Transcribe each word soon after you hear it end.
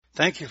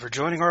Thank you for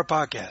joining our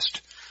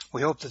podcast.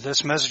 We hope that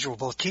this message will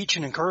both teach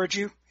and encourage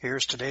you.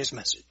 Here's today's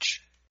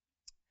message.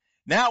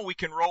 Now we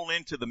can roll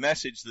into the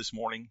message this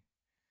morning.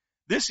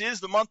 This is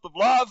the month of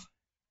love.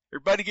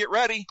 Everybody get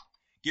ready.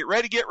 Get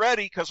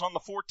ready, because on the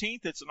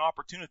 14th, it's an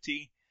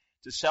opportunity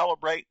to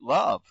celebrate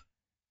love.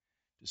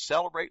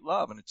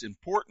 And it's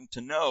important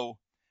to know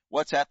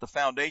what's at the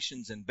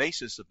foundations and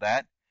basis of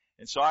that.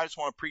 And so I just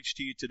want to preach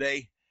to you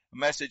today a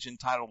message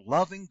entitled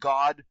Loving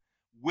God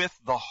with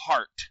the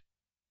Heart.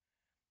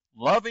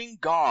 Loving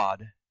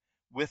God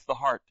with the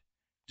heart.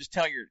 Just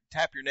tap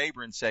your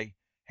neighbor and say,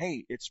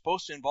 hey, it's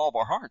supposed to involve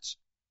our hearts.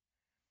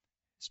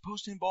 It's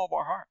supposed to involve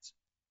our hearts.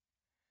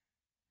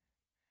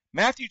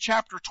 Matthew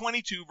chapter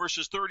 22,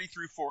 verses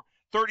 34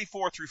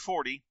 through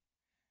 40,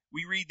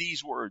 we read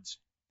these words.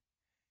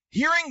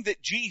 Hearing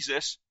that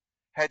Jesus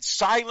had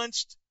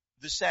silenced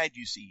the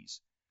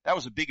Sadducees. That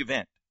was a big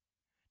event.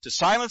 To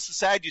silence the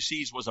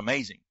Sadducees was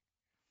amazing.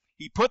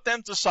 He put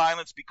them to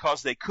silence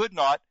because they could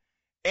not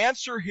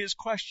answer his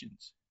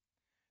questions.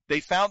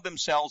 They found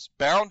themselves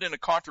bound in a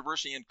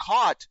controversy and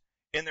caught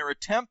in their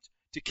attempt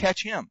to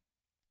catch him.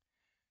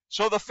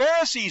 So the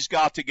Pharisees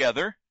got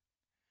together,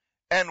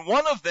 and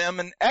one of them,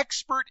 an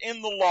expert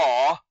in the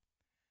law,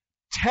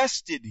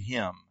 tested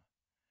him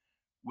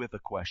with a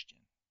question.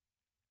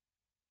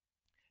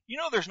 You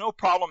know, there's no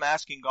problem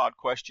asking God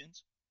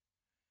questions.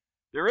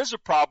 There is a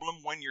problem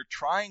when you're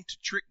trying to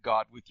trick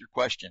God with your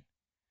question.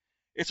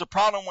 It's a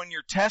problem when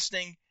you're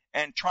testing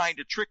and trying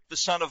to trick the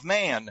Son of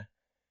Man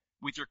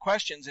with your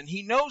questions. And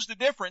he knows the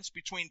difference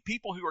between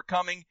people who are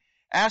coming,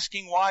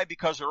 asking why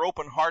because they're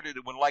open-hearted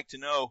and would like to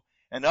know,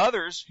 and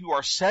others who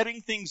are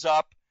setting things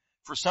up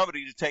for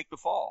somebody to take the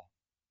fall.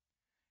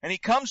 And he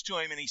comes to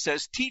him and he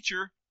says,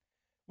 Teacher,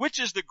 which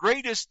is the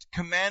greatest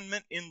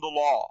commandment in the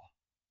law?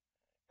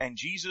 And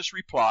Jesus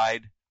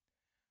replied,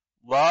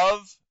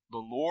 Love the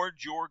Lord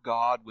your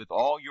God with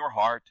all your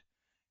heart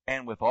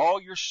and with all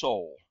your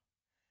soul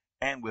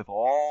and with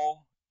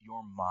all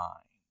your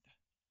mind.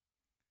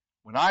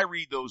 When I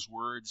read those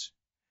words,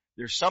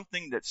 there's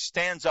something that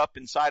stands up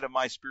inside of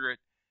my spirit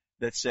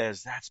that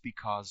says, that's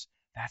because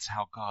that's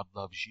how God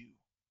loves you.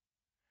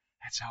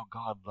 That's how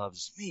God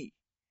loves me.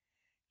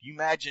 Do you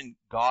imagine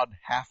God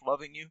half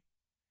loving you?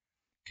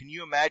 Can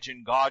you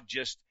imagine God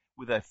just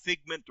with a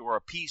figment or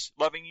a piece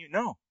loving you?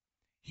 No.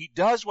 He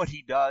does what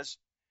he does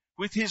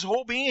with his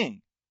whole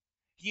being.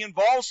 He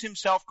involves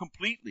himself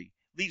completely,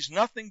 leaves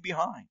nothing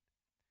behind.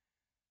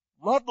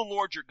 Love the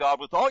Lord your God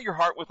with all your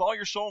heart, with all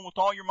your soul, and with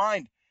all your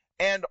mind.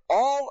 And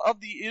all of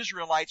the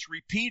Israelites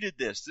repeated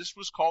this. This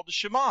was called the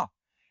Shema.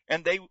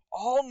 And they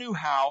all knew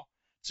how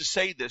to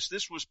say this.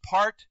 This was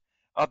part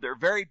of their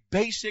very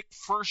basic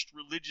first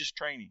religious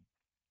training.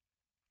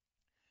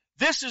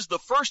 This is the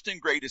first and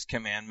greatest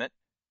commandment,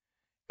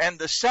 and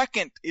the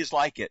second is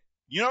like it.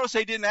 You notice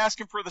they didn't ask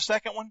him for the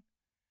second one?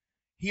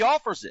 He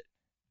offers it.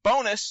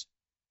 Bonus,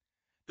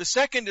 the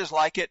second is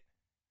like it.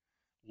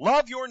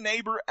 Love your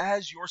neighbor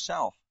as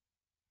yourself.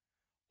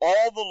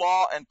 All the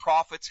law and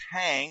prophets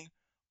hang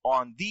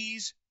on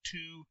these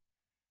two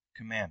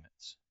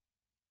commandments.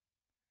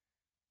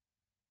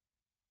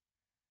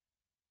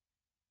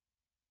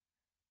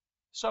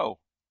 So,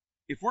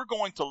 if we're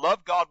going to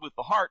love God with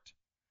the heart,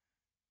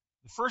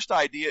 the first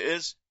idea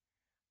is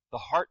the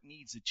heart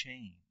needs a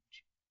change.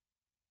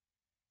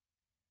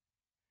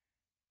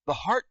 The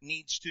heart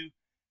needs to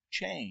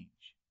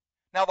change.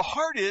 Now, the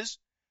heart is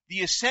the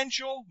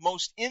essential,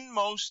 most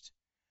inmost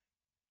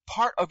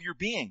part of your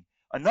being.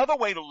 Another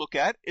way to look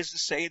at it is to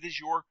say it is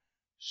your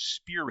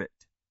spirit.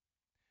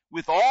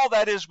 With all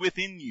that is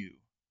within you,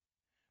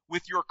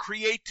 with your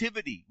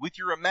creativity, with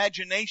your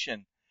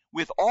imagination,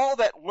 with all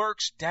that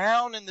lurks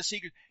down in the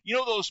secret. You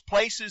know those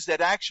places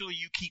that actually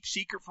you keep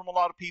secret from a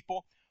lot of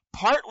people?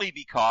 Partly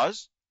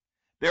because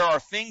there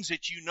are things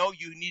that you know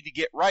you need to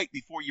get right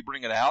before you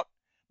bring it out,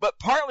 but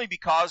partly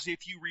because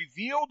if you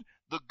revealed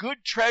the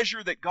good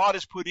treasure that God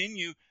has put in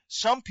you,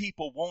 some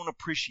people won't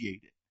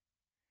appreciate it.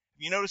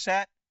 You notice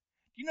that?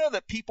 You know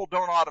that people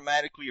don't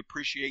automatically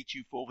appreciate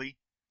you fully?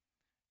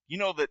 You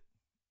know that,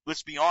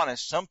 let's be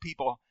honest, some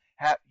people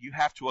you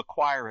have to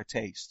acquire a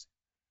taste.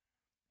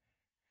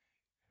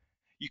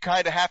 You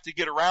kind of have to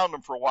get around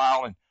them for a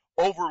while and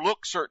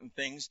overlook certain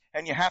things,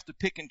 and you have to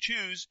pick and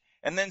choose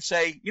and then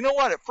say, you know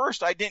what, at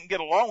first I didn't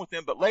get along with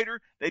them, but later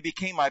they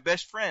became my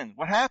best friend.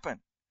 What happened?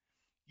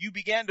 You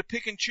began to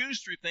pick and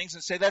choose through things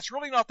and say, that's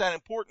really not that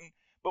important.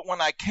 But when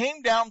I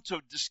came down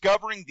to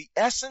discovering the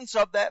essence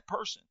of that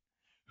person,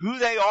 who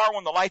they are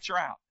when the lights are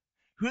out,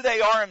 who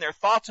they are in their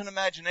thoughts and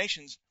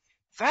imaginations,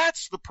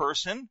 that's the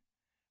person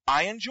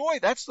I enjoy.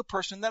 That's the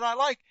person that I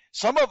like.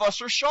 Some of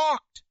us are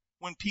shocked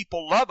when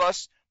people love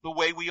us the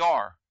way we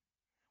are.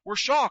 We're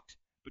shocked.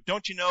 But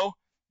don't you know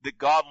that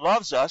God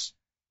loves us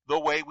the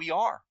way we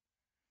are?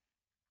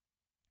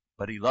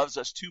 But he loves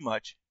us too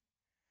much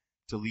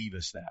to leave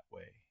us that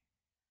way.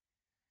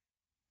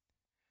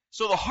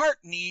 So the heart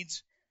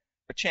needs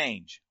a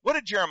change. What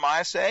did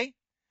Jeremiah say?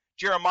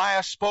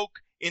 Jeremiah spoke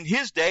in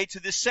his day to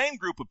this same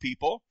group of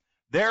people,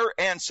 their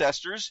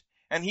ancestors,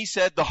 and he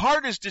said, the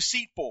heart is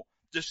deceitful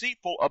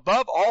deceitful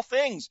above all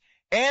things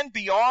and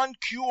beyond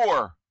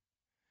cure.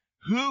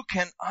 Who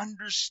can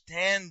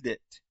understand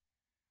it?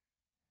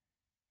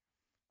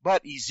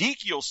 But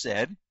Ezekiel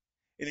said,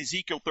 in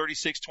Ezekiel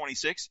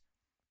 36:26,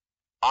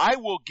 I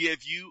will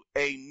give you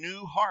a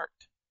new heart.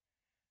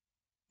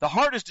 The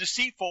heart is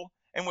deceitful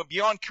and when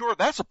beyond cure,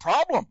 that's a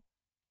problem.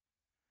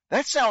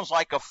 That sounds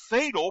like a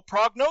fatal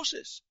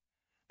prognosis.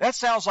 That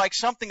sounds like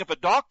something if a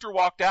doctor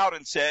walked out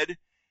and said,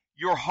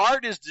 your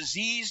heart is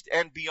diseased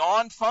and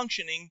beyond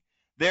functioning,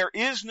 there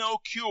is no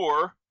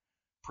cure,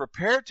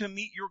 prepare to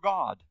meet your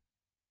God.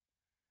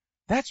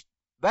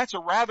 That's a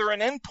rather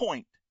an end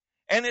point,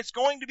 and it's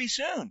going to be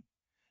soon.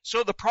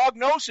 So the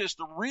prognosis,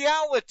 the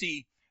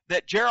reality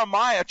that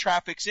Jeremiah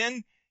traffics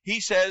in, he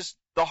says,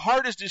 the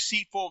heart is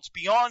deceitful, it's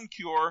beyond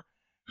cure,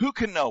 who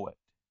can know it?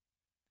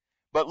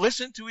 But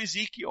listen to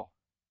Ezekiel.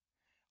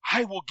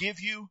 I will give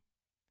you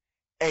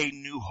a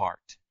new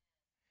heart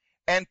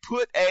and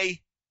put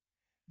a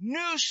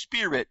new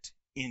spirit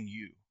in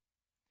you.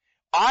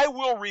 I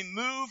will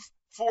remove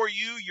for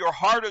you your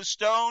heart of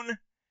stone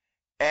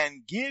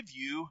and give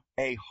you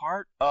a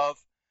heart of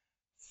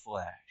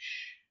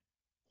flesh.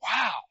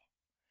 Wow.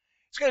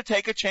 It's going to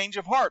take a change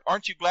of heart.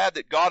 Aren't you glad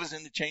that God is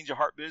in the change of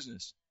heart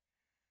business?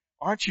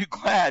 Aren't you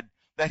glad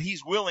that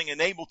He's willing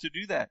and able to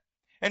do that?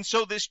 And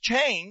so this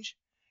change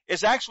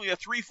is actually a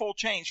threefold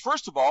change.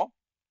 First of all,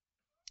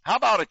 how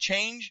about a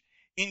change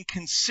in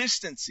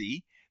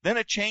consistency, then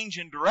a change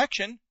in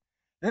direction,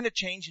 then a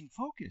change in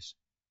focus?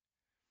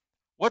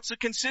 What's the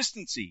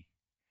consistency?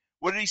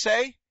 What did he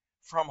say?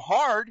 From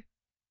hard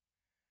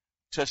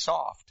to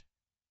soft.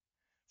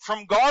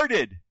 From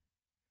guarded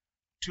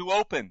to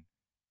open.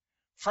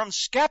 From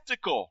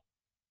skeptical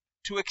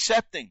to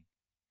accepting.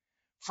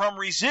 From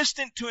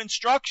resistant to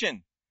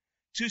instruction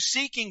to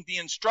seeking the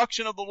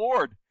instruction of the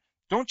Lord.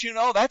 Don't you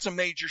know that's a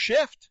major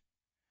shift?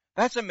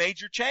 That's a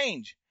major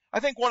change. I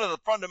think one of the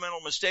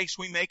fundamental mistakes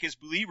we make as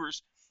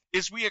believers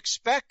is we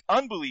expect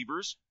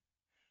unbelievers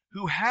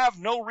who have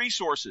no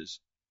resources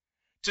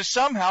to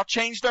somehow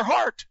change their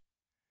heart.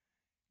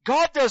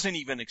 God doesn't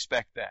even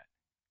expect that.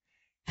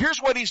 Here's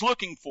what He's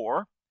looking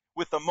for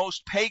with the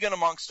most pagan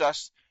amongst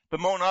us,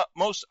 the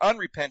most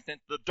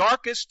unrepentant, the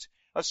darkest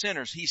of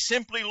sinners. He's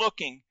simply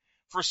looking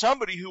for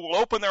somebody who will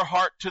open their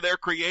heart to their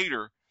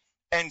Creator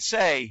and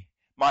say,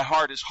 my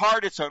heart is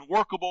hard, it's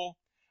unworkable,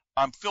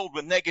 I'm filled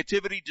with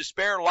negativity,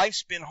 despair,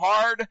 life's been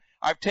hard,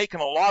 I've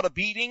taken a lot of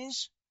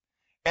beatings,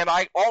 and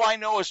all I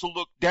know is to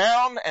look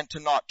down and to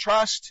not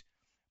trust.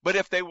 But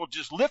if they will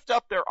just lift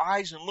up their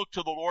eyes and look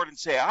to the Lord and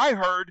say, I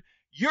heard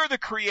you're the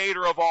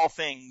Creator of all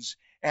things,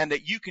 and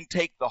that you can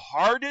take the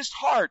hardest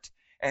heart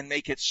and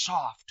make it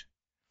soft.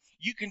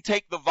 You can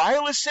take the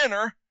vilest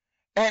sinner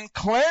and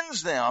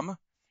cleanse them.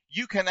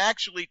 You can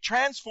actually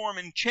transform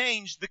and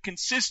change the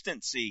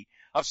consistency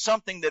of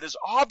something that is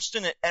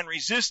obstinate and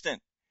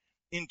resistant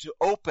into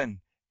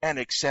open and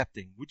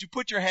accepting. Would you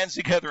put your hands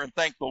together and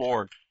thank the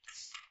Lord?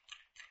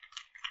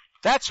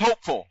 That's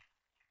hopeful.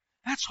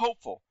 That's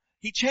hopeful.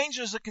 He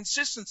changes the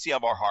consistency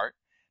of our heart.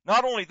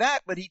 Not only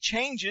that, but He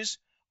changes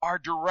our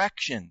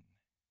direction.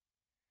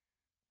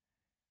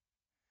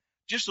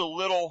 Just a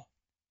little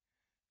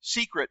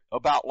secret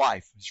about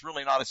life. It's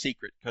really not a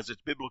secret because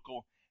it's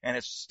biblical and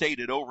it's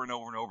stated over and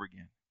over and over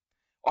again.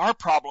 Our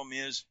problem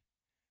is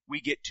we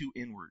get too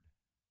inward.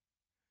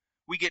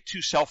 We get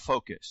too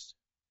self-focused.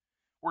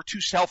 We're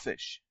too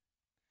selfish.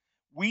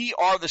 We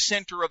are the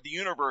center of the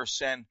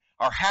universe, and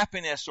our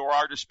happiness or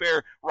our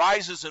despair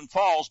rises and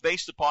falls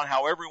based upon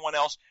how everyone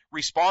else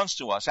responds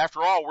to us.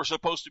 After all, we're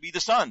supposed to be the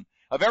sun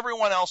of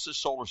everyone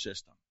else's solar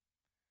system.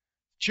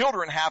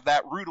 Children have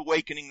that rude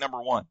awakening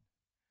number one.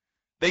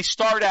 They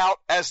start out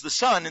as the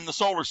sun in the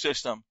solar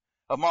system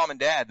of mom and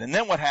dad. And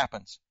then what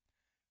happens?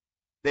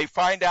 They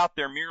find out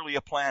they're merely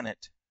a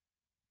planet.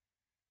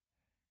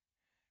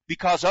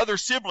 Because other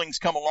siblings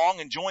come along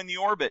and join the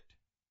orbit.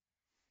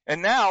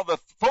 And now the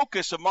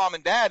focus of mom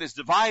and dad is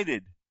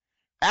divided.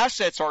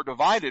 Assets are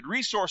divided.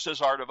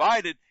 Resources are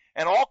divided.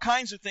 And all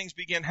kinds of things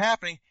begin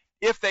happening.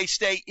 If they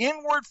stay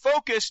inward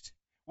focused,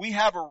 we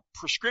have a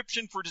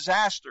prescription for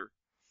disaster.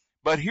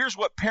 But here's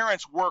what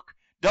parents work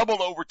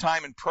double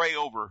overtime and pray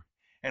over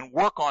and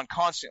work on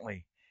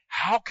constantly.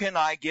 How can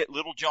I get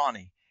little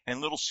Johnny and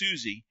little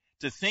Susie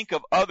to think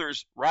of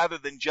others rather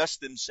than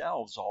just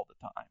themselves all the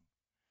time?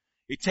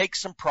 It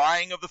takes some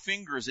prying of the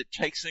fingers. It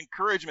takes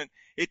encouragement.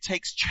 It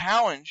takes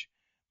challenge.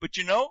 But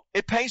you know,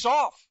 it pays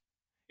off.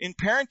 In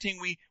parenting,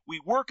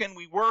 we work,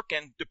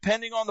 and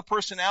depending on the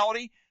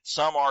personality,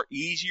 some are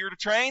easier to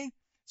train,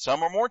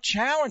 some are more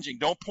challenging.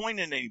 Don't point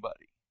at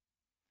anybody.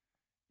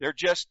 They're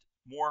just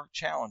more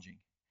challenging.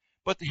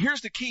 But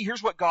here's the key.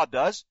 Here's what God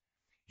does.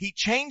 He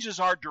changes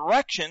our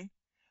direction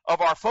of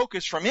our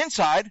focus from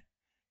inside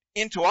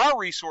into our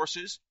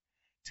resources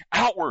to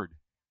outward,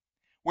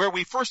 where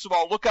we first of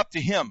all look up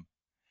to Him,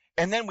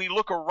 and then we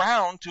look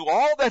around to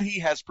all that He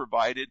has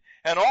provided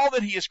and all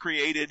that He has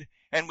created,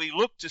 and we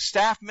look to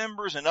staff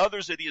members and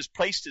others that He has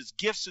placed as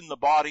gifts in the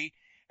body,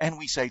 and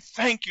we say,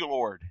 thank you,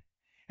 Lord.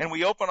 And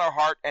we open our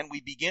heart and we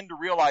begin to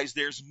realize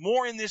there's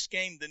more in this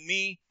game than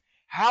me.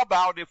 How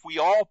about if we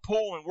all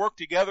pull and work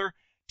together,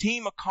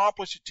 team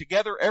accomplish it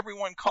together,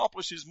 everyone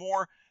accomplishes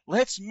more.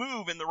 Let's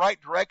move in the right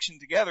direction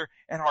together,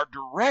 and our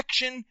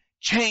direction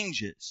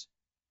changes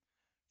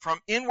from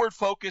inward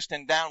focused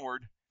and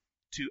downward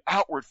to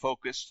outward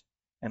focused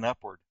and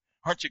upward.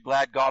 Aren't you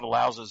glad God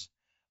allows us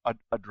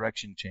a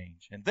direction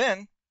change? And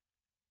then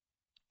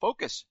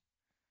focus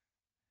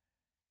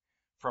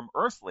from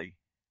earthly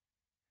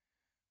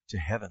to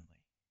heavenly.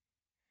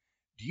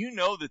 Do you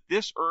know that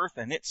this earth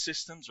and its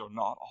systems are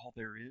not all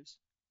there is?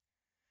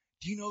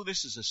 Do you know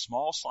this is a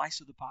small slice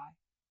of the pie?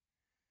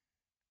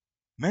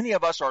 Many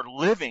of us are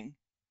living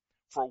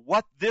for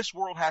what this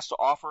world has to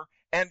offer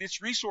and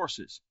its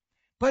resources.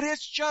 But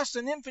it's just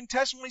an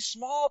infinitesimally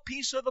small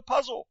piece of the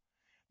puzzle.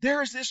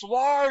 There is this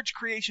large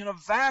creation, a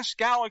vast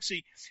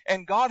galaxy,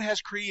 and God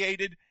has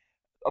created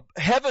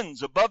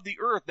heavens above the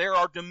earth. There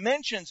are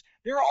dimensions.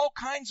 There are all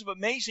kinds of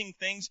amazing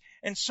things,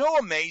 and so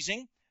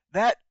amazing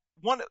that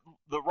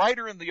the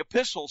writer in the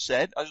epistle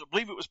said, I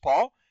believe it was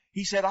Paul,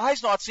 he said,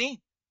 eyes not seen,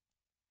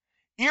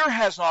 ear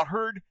has not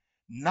heard,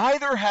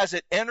 neither has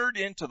it entered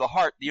into the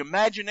heart, the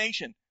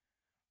imagination,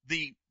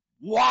 the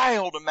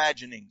wild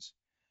imaginings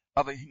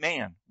of a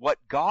man, what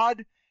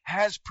God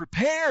has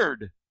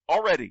prepared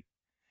already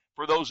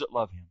for those that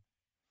love him.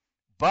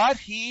 But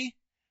he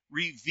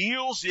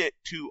reveals it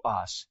to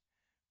us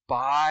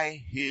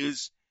by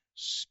his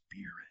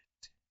Spirit.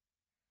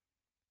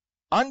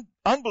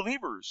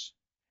 Unbelievers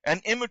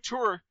and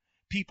immature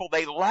people,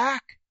 they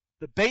lack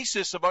the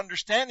basis of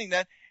understanding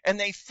that, and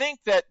they think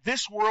that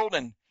this world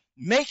and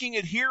making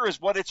it here is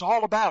what it's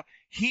all about.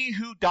 He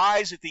who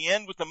dies at the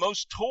end with the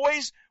most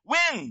toys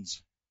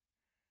wins.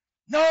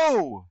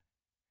 No.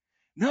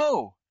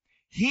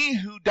 He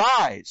who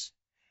dies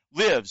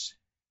lives.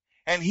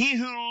 And he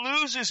who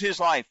loses his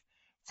life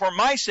for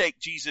my sake,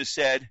 Jesus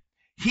said,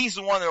 he's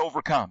the one that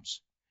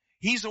overcomes.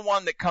 He's the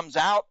one that comes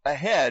out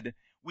ahead.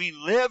 We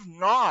live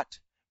not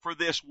for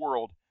this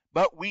world,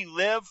 but we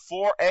live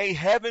for a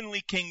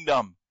heavenly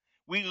kingdom.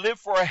 We live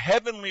for a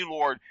heavenly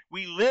Lord.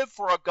 We live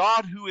for a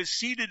God who is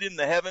seated in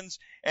the heavens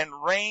and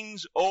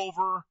reigns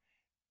over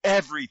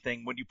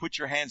everything when you put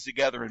your hands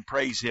together and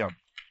praise him.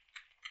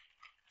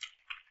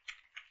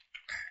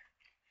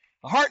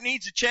 The heart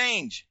needs a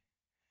change,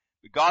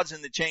 but God's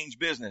in the change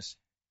business.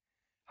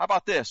 How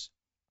about this?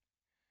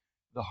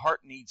 The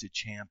heart needs a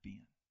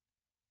champion.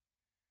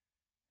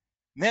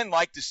 Men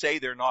like to say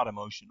they're not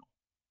emotional.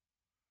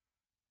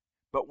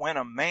 But when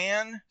a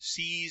man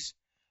sees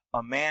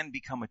a man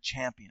become a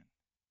champion,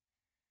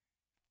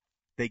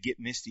 they get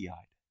misty-eyed.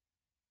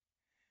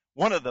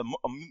 One of the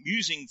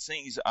amusing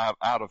things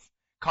out of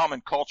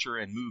common culture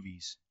and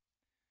movies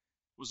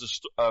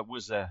was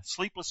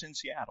Sleepless in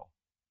Seattle.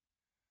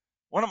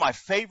 One of my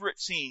favorite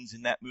scenes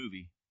in that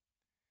movie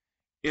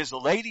is the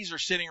ladies are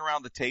sitting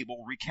around the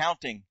table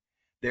recounting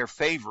their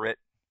favorite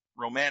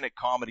romantic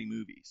comedy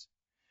movies.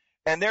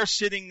 And they're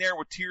sitting there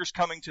with tears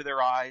coming to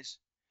their eyes,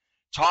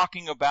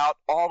 talking about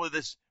all of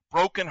this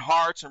broken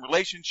hearts and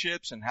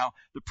relationships and how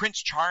the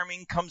Prince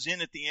Charming comes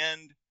in at the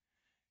end.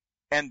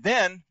 And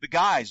then the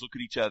guys look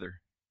at each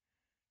other.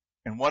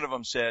 And one of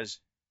them says,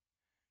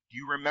 do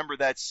you remember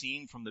that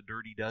scene from The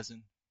Dirty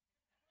Dozen?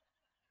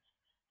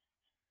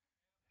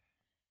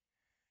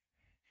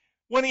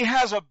 When he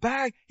has a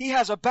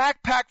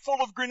backpack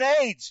full of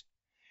grenades,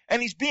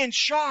 and he's being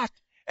shot,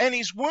 and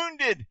he's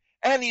wounded,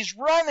 and he's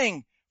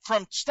running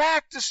from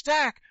stack to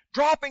stack,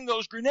 dropping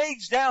those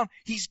grenades down.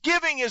 He's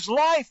giving his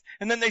life,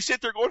 and then they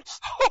sit there going,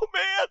 oh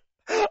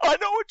man, I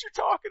know what you're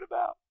talking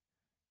about.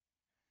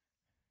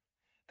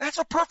 That's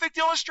a perfect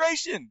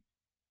illustration.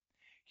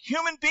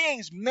 Human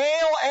beings,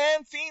 male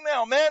and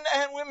female, men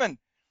and women,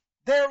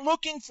 they're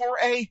looking for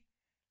a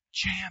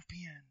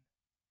champion.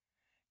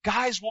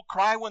 Guys will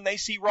cry when they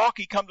see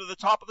Rocky come to the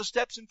top of the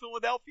steps in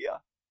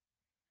Philadelphia.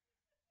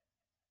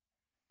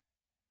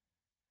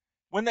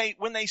 When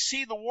they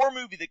see the war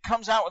movie that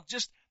comes out with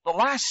just the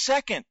last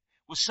second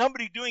with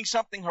somebody doing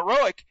something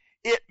heroic,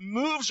 it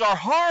moves our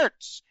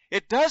hearts.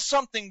 It does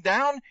something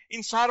down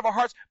inside of our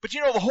hearts. But you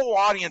know, the whole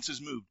audience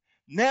is moved.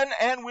 Men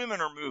and women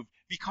are moved.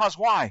 Because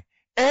why?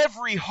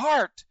 Every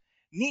heart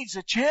needs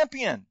a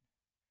champion.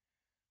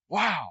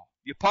 Wow.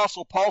 The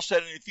Apostle Paul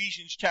said in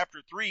Ephesians chapter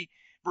 3,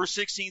 verse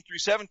 16 through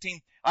 17,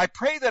 I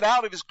pray that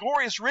out of his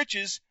glorious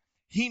riches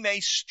he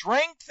may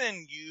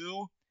strengthen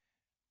you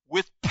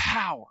with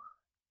power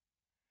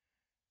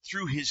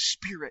through his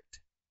Spirit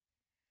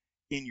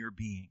in your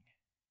being,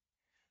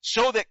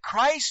 so that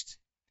Christ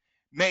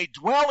may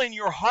dwell in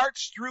your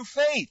hearts through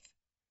faith.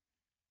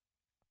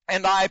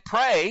 And I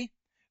pray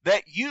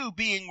that you,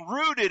 being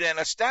rooted and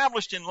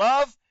established in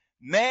love,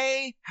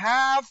 may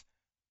have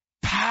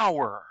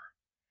power.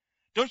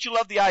 Don't you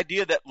love the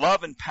idea that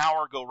love and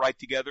power go right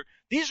together?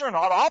 These are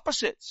not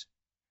opposites,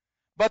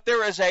 but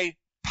there is a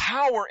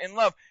power in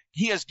love.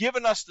 He has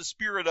given us the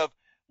spirit of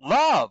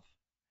love,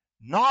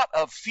 not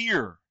of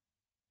fear.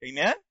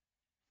 Amen?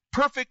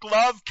 Perfect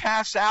love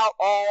casts out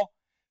all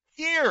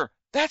fear.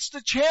 That's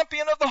the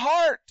champion of the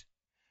heart.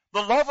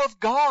 The love of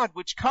God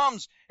which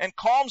comes and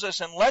calms us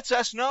and lets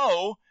us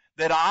know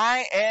that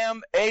I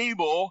am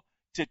able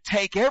to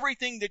take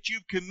everything that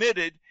you've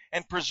committed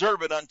and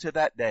preserve it unto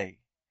that day.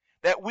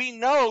 That we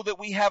know that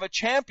we have a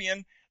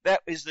champion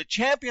that is the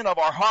champion of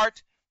our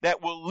heart,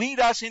 that will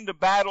lead us into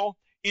battle,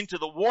 into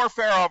the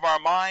warfare of our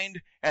mind,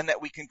 and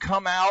that we can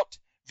come out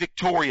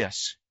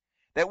victorious.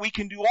 That we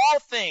can do all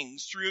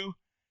things through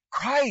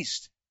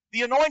Christ,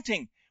 the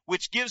anointing,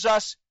 which gives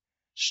us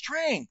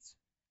strength.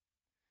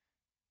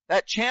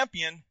 That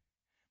champion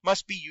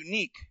must be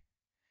unique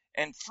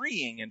and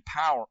freeing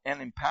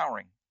and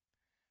empowering.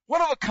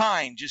 One of a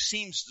kind just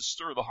seems to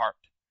stir the heart.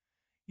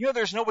 You know,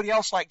 there's nobody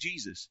else like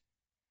Jesus.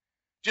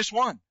 Just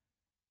one.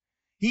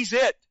 He's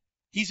it.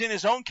 He's in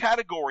his own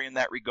category in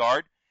that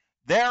regard.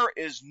 There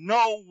is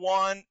no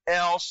one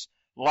else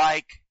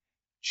like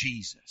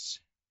Jesus.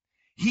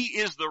 He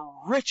is the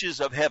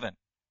riches of heaven.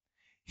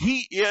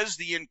 He is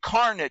the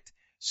incarnate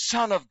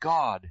Son of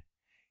God.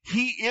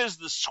 He is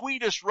the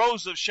sweetest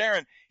rose of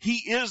Sharon.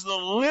 He is the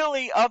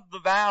lily of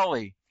the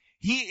valley.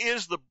 He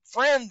is the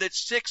friend that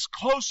sticks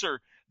closer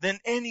than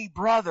any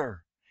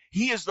brother.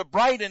 He is the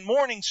bright and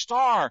morning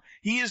star.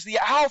 He is the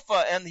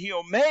Alpha and the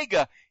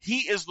Omega.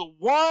 He is the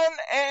one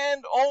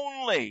and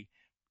only.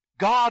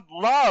 God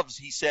loves,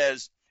 he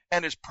says,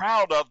 and is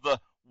proud of the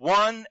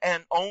one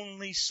and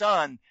only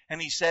Son.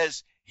 And he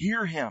says,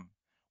 hear him.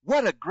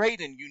 What a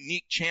great and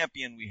unique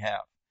champion we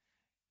have.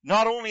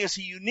 Not only is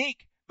he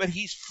unique, but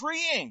he's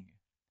freeing.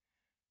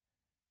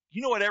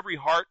 You know what every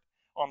heart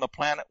on the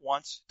planet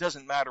wants?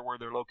 Doesn't matter where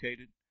they're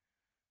located.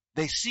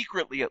 They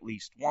secretly at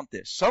least want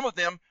this. Some of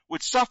them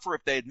would suffer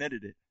if they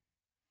admitted it.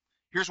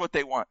 Here's what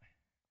they want.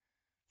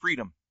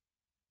 Freedom.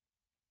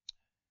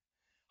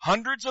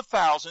 Hundreds of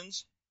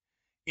thousands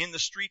in the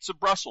streets of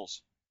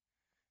Brussels,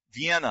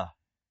 Vienna,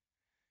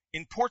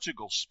 in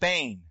Portugal,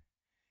 Spain,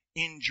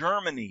 in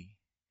Germany,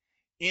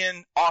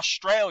 in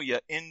Australia,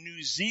 in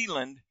New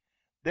Zealand,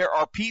 there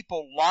are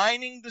people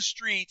lining the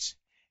streets,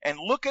 and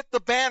look at the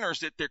banners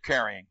that they're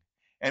carrying.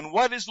 And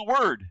what is the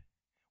word?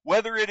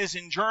 Whether it is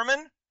in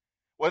German,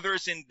 whether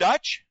it's in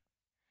Dutch,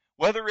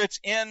 whether it's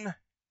in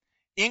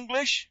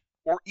English,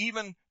 or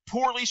even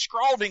poorly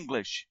scrawled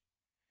English,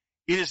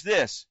 it is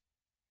this: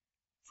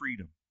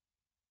 freedom.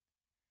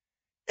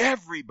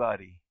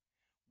 Everybody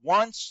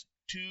wants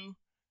to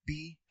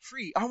be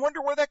free. I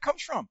wonder where that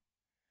comes from.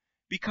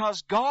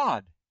 Because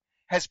God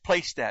has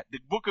placed that. The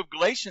book of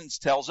Galatians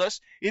tells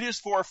us it is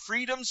for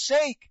freedom's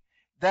sake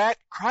that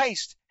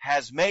Christ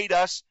has made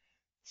us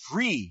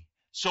free.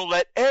 So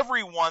let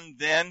everyone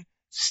then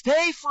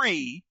stay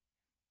free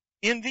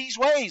in these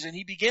ways. And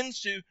he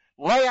begins to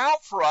lay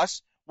out for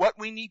us what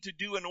we need to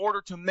do in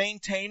order to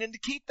maintain and to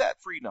keep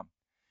that freedom.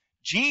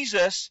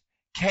 Jesus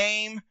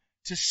came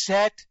to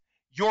set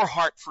your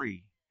heart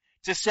free,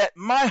 to set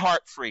my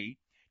heart free,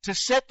 to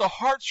set the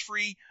hearts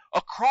free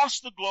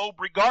across the globe,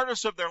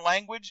 regardless of their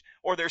language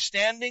or their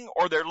standing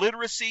or their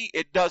literacy.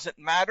 It doesn't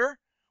matter.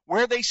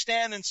 Where they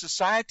stand in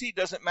society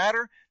doesn't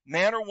matter.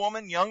 Man or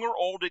woman, young or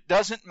old, it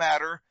doesn't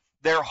matter.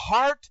 Their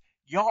heart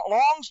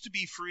longs to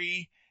be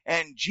free,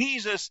 and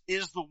Jesus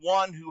is the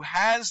one who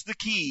has the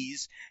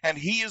keys, and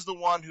he is the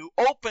one who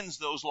opens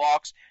those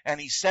locks, and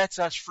he sets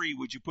us free.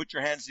 Would you put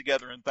your hands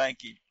together and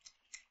thank him?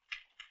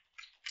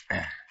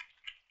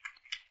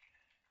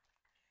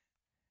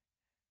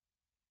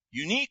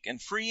 Unique and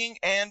freeing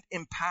and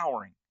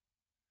empowering.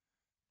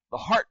 The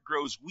heart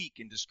grows weak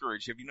and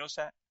discouraged. Have you noticed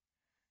that?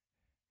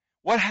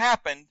 What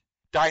happened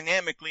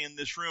dynamically in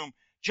this room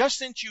just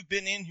since you've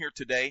been in here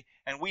today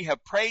and we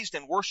have praised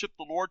and worshiped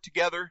the Lord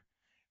together?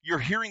 You're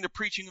hearing the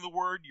preaching of the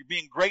word. You're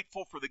being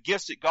grateful for the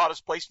gifts that God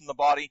has placed in the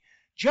body.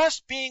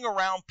 Just being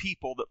around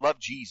people that love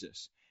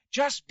Jesus.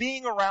 Just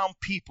being around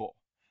people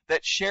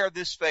that share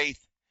this faith.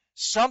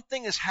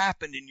 Something has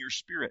happened in your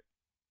spirit.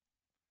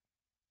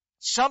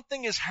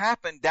 Something has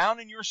happened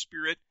down in your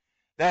spirit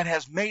that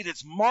has made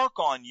its mark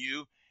on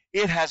you.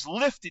 It has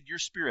lifted your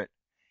spirit.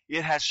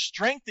 It has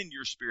strengthened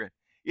your spirit.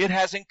 It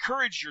has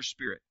encouraged your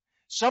spirit.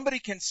 Somebody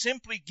can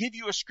simply give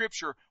you a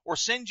scripture or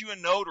send you a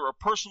note or a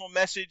personal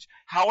message,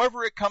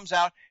 however it comes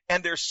out,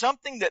 and there's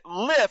something that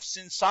lifts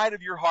inside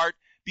of your heart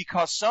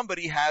because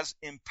somebody has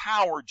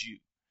empowered you.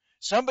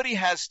 Somebody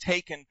has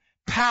taken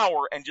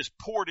power and just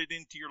poured it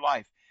into your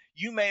life.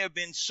 You may have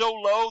been so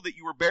low that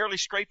you were barely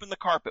scraping the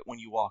carpet when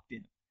you walked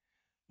in.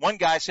 One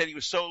guy said he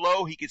was so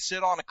low he could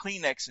sit on a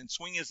Kleenex and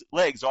swing his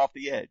legs off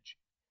the edge.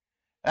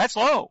 That's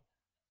low.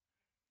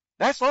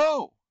 That's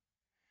low.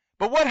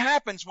 But what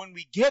happens when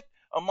we get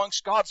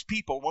amongst God's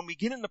people, when we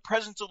get in the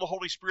presence of the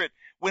Holy Spirit,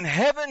 when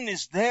heaven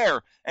is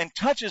there and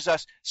touches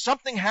us,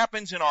 something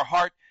happens in our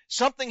heart,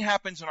 something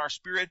happens in our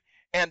spirit,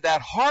 and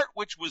that heart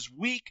which was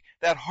weak,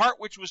 that heart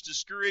which was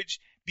discouraged,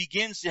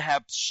 begins to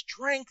have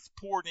strength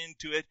poured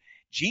into it.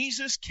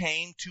 Jesus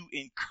came to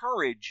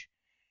encourage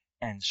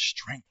and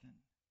strengthen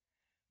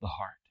the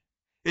heart.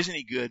 Isn't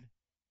he good?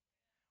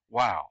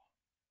 Wow.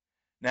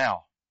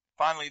 Now,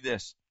 finally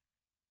this.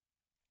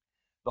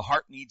 The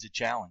heart needs a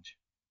challenge.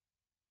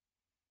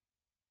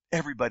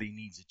 Everybody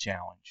needs a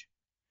challenge.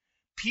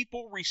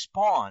 People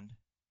respond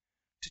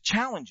to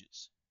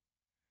challenges.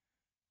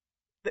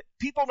 that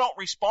people don't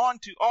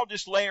respond to, I'll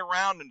just lay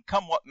around and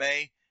come what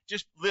may,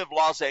 just live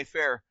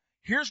laissez-faire.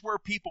 Here's where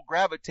people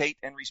gravitate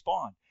and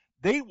respond.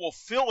 They will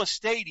fill a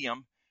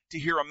stadium to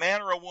hear a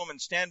man or a woman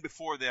stand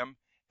before them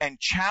and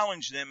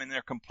challenge them in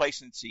their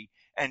complacency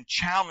and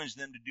challenge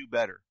them to do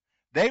better.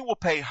 They will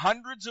pay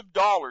hundreds of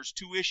dollars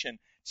tuition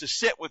to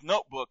sit with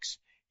notebooks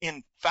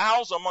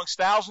amongst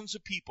thousands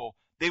of people.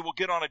 They will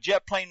get on a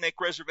jet plane, make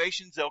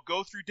reservations. They'll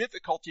go through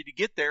difficulty to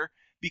get there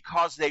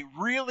because they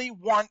really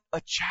want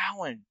a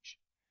challenge.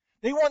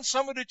 They want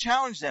someone to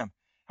challenge them.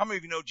 How many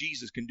of you know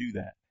Jesus can do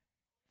that?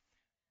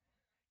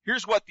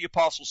 Here's what the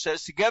apostle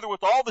says, together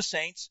with all the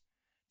saints,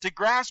 to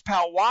grasp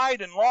how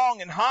wide and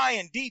long and high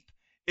and deep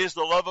is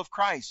the love of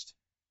Christ.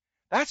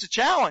 That's a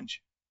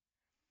challenge.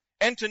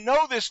 And to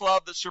know this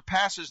love that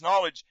surpasses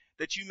knowledge,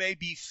 that you may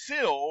be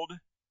filled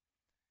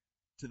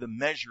to the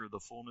measure of the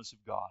fullness of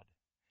God.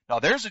 Now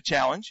there's a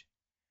challenge.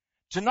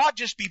 To not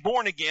just be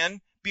born again,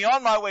 be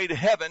on my way to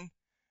heaven,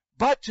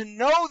 but to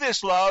know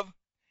this love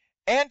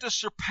and to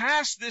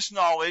surpass this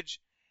knowledge,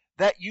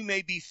 that you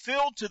may be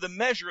filled to the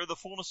measure of the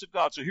fullness of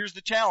God. So here's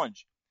the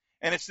challenge.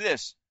 And it's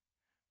this.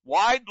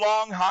 Wide,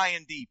 long, high,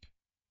 and deep.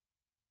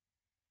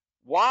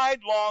 Wide,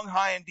 long,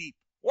 high, and deep.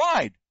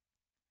 Wide.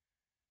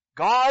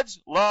 God's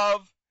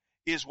love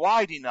is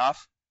wide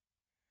enough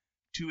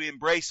to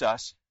embrace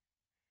us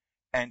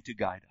and to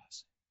guide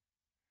us.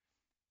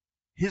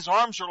 His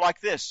arms are like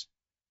this.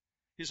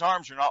 His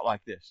arms are not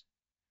like this.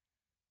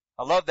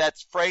 I love that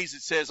phrase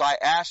that says, I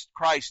asked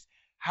Christ,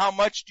 how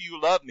much do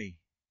you love me?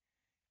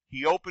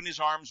 He opened his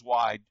arms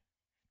wide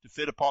to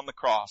fit upon the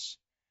cross,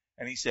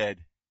 and he said,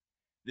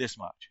 this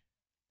much.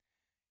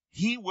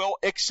 He will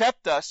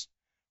accept us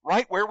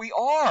right where we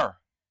are.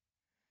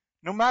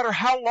 No matter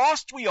how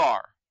lost we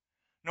are,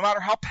 no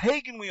matter how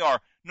pagan we are,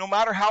 no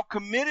matter how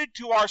committed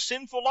to our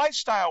sinful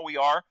lifestyle we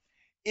are,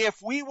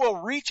 if we will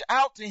reach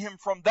out to him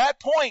from that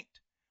point,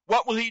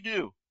 what will he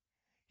do?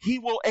 He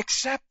will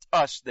accept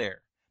us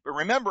there. But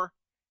remember,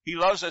 he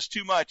loves us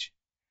too much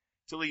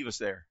to leave us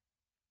there.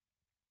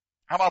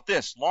 How about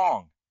this?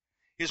 Long.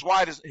 His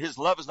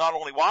love is not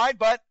only wide,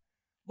 but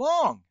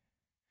long.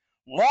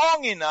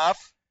 Long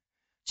enough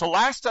to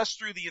last us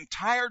through the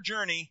entire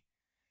journey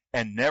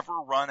and never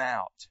run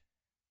out.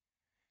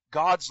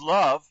 God's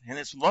love and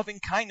his loving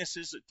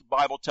kindnesses that the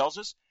Bible tells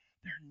us,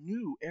 they're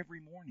new every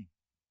morning.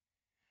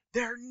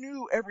 They're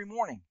new every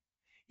morning.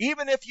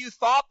 Even if you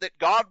thought that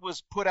God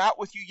was put out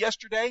with you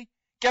yesterday,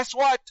 guess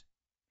what?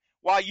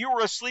 While you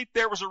were asleep,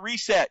 there was a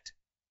reset.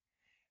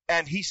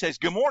 And he says,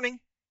 good morning.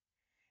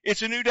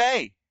 It's a new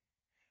day.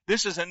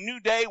 This is a new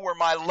day where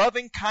my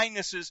loving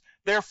kindnesses,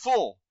 they're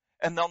full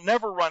and they'll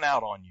never run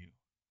out on you.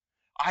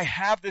 I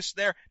have this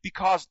there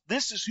because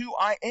this is who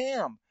I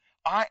am.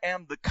 I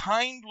am the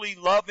kindly,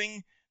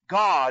 loving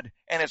God,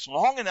 and it's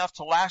long enough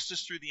to last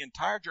us through the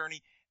entire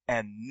journey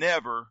and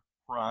never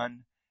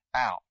run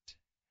out.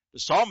 The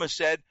psalmist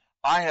said,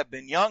 I have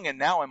been young and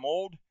now I'm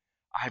old.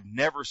 I have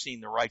never seen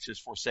the righteous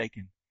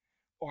forsaken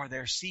or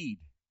their seed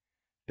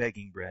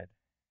begging bread.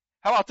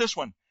 How about this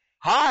one?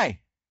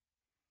 High.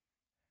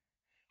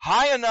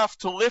 High enough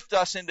to lift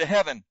us into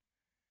heaven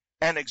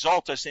and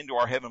exalt us into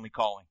our heavenly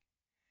calling.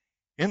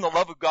 Isn't the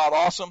love of God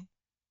awesome?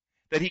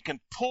 That he can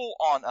pull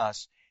on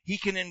us. He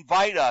can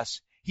invite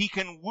us. He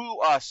can woo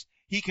us.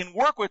 He can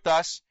work with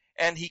us,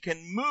 and he can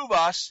move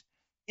us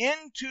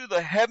into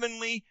the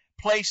heavenly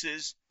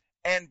places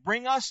and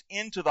bring us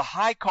into the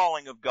high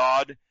calling of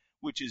God,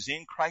 which is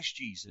in Christ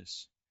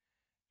Jesus.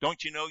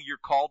 Don't you know you're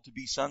called to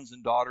be sons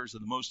and daughters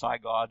of the Most High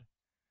God?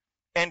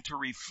 And to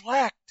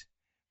reflect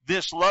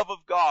this love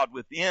of God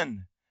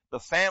within the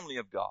family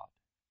of God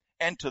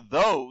and to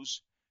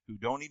those who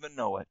don't even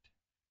know it.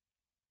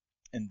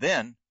 And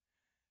then,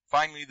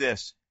 finally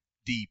this,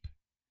 deep.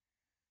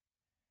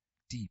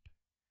 Deep.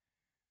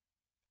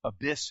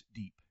 Abyss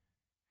deep.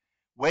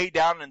 Way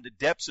down in the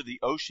depths of the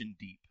ocean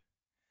deep.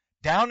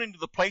 Down into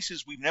the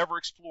places we've never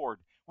explored.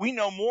 We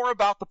know more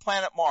about the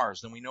planet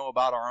Mars than we know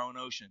about our own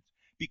oceans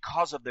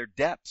because of their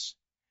depths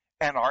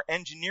and our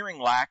engineering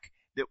lack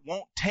that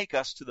won't take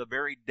us to the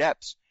very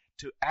depths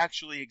to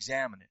actually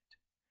examine it.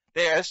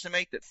 They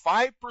estimate that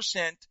 5%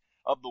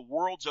 of the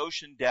world's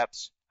ocean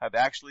depths have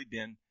actually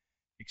been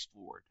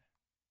explored.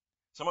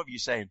 Some of you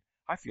say,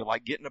 I feel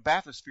like getting a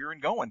bathysphere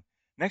and going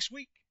next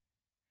week.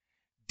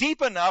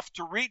 Deep enough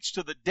to reach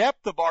to the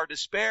depth of our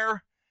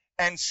despair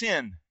and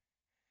sin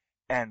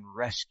and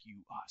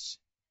rescue us.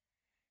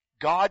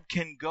 God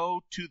can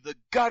go to the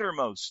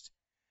guttermost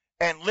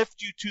and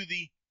lift you to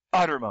the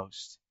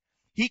uttermost.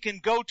 He can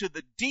go to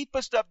the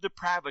deepest of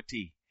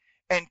depravity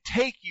and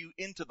take you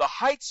into the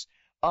heights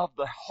of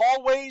the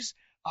hallways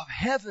of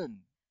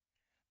heaven.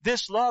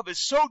 This love is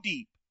so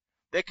deep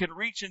that can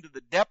reach into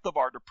the depth of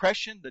our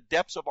depression, the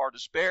depths of our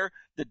despair,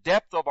 the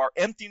depth of our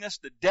emptiness,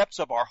 the depths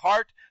of our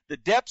heart, the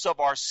depths of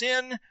our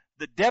sin,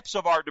 the depths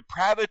of our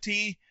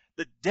depravity,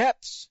 the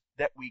depths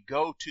that we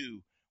go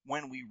to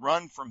when we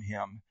run from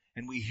him.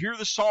 And we hear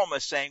the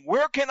psalmist saying,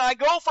 where can I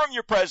go from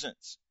your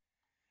presence?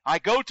 I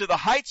go to the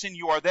heights and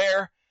you are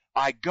there.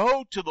 I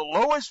go to the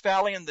lowest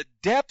valley in the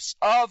depths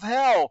of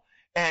hell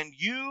And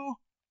you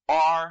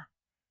are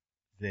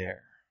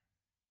there.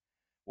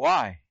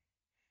 Why?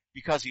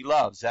 Because He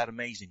loves that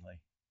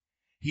amazingly.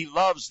 He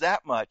loves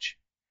that much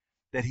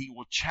that He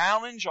will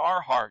challenge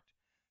our heart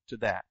to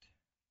that.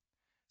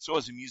 So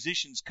as the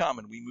musicians come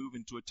and we move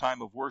into a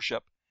time of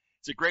worship,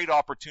 it's a great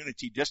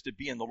opportunity just to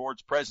be in the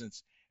Lord's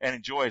presence and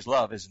enjoy His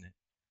love, isn't it?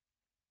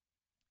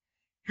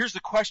 Here's the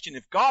question.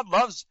 If God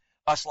loves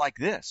us like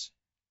this,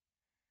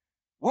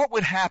 what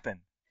would happen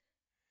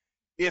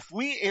if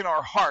we in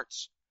our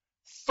hearts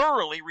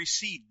thoroughly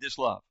received this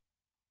love?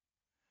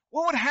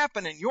 What would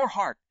happen in your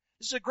heart?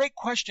 This is a great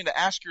question to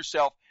ask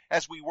yourself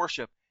as we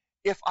worship.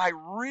 If I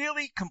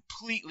really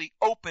completely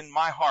open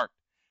my heart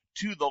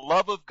to the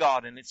love of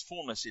God in its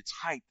fullness, its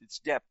height, its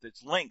depth,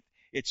 its length,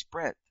 its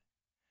breadth,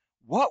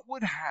 what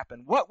would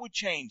happen? What would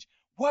change?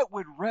 What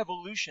would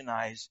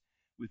revolutionize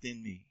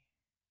within me?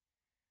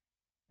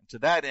 And to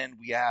that end,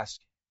 we ask,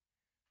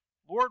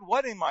 Lord,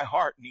 what in my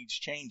heart needs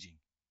changing?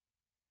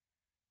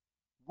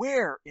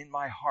 Where in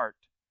my heart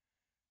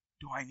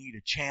do I need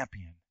a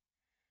champion?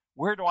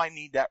 Where do I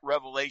need that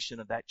revelation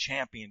of that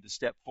champion to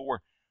step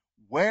forward?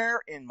 Where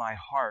in my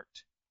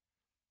heart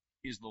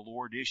is the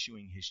Lord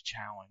issuing His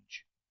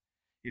challenge?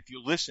 If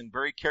you listen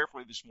very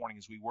carefully this morning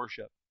as we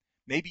worship,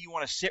 maybe you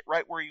want to sit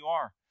right where you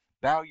are,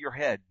 bow your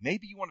head.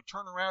 Maybe you want to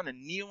turn around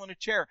and kneel in a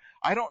chair.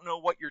 I don't know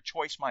what your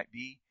choice might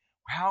be,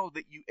 how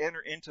that you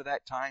enter into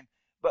that time,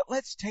 but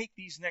let's take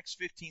these next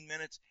 15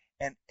 minutes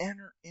and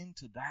enter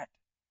into that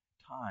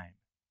time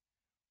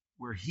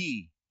where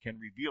He can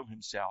reveal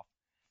Himself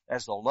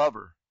as the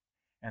lover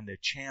and the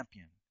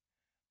champion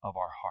of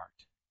our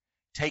heart,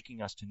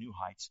 taking us to new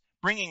heights,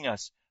 bringing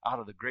us out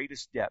of the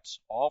greatest depths,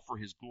 all for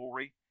His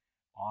glory,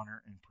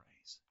 honor, and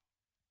praise.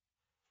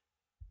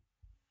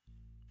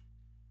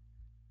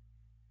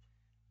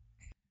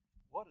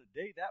 What a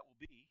day that will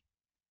be,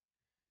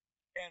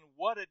 and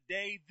what a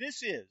day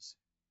this is,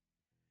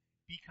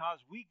 because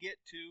we get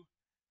to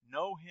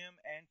know Him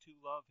and to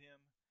love Him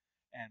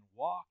and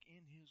walk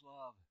in His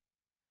love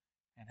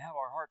and have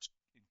our hearts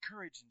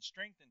encouraged and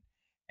strengthened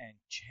and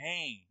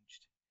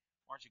changed.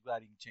 Aren't you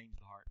glad He can change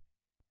the heart?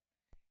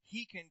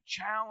 He can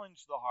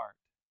challenge the heart,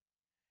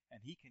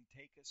 and He can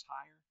take us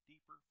higher,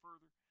 deeper,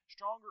 further,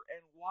 stronger,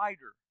 and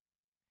wider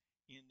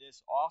in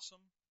this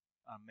awesome,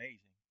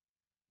 amazing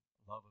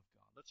love of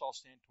God. Let's all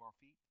stand to our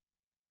feet.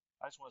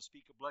 I just want to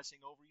speak a blessing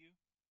over you.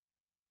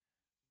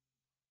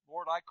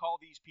 Lord, I call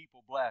these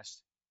people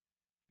blessed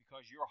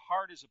because your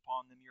heart is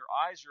upon them, your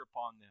eyes are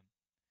upon them,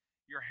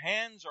 your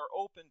hands are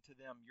open to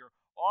them, your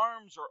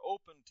arms are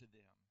open to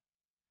them.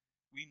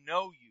 We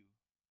know you.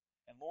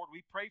 And Lord,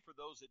 we pray for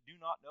those that do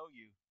not know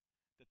you,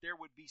 that there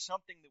would be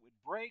something that would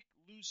break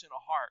loose in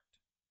a heart.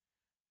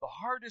 The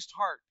hardest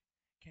heart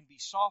can be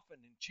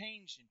softened and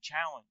changed and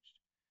challenged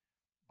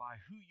by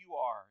who you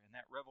are and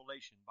that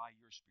revelation by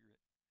your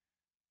Spirit.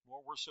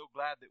 Lord, we're so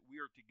glad that we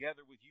are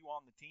together with you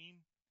on the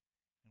team,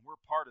 and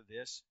we're part of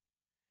this,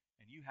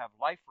 and you have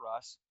life for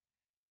us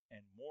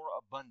and more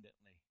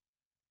abundantly.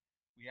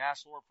 We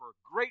ask, Lord, for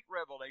a great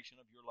revelation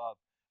of your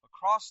love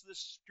across this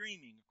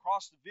streaming,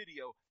 across the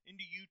video,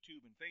 into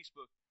YouTube and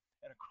Facebook,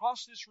 and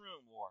across this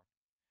room, Lord,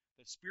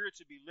 that spirits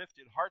would be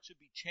lifted, hearts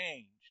would be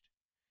changed,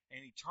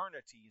 and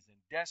eternities and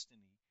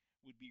destiny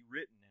would be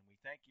written. And we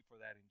thank you for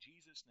that in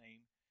Jesus'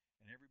 name.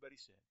 And everybody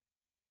said,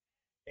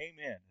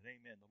 amen and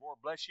amen. The Lord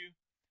bless you.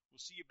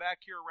 We'll see you back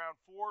here around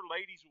 4.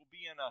 Ladies will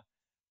be in a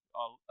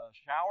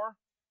shower.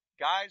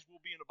 Guys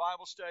will be in a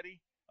Bible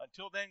study.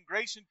 Until then,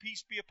 grace and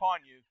peace be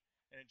upon you,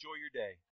 and enjoy your day.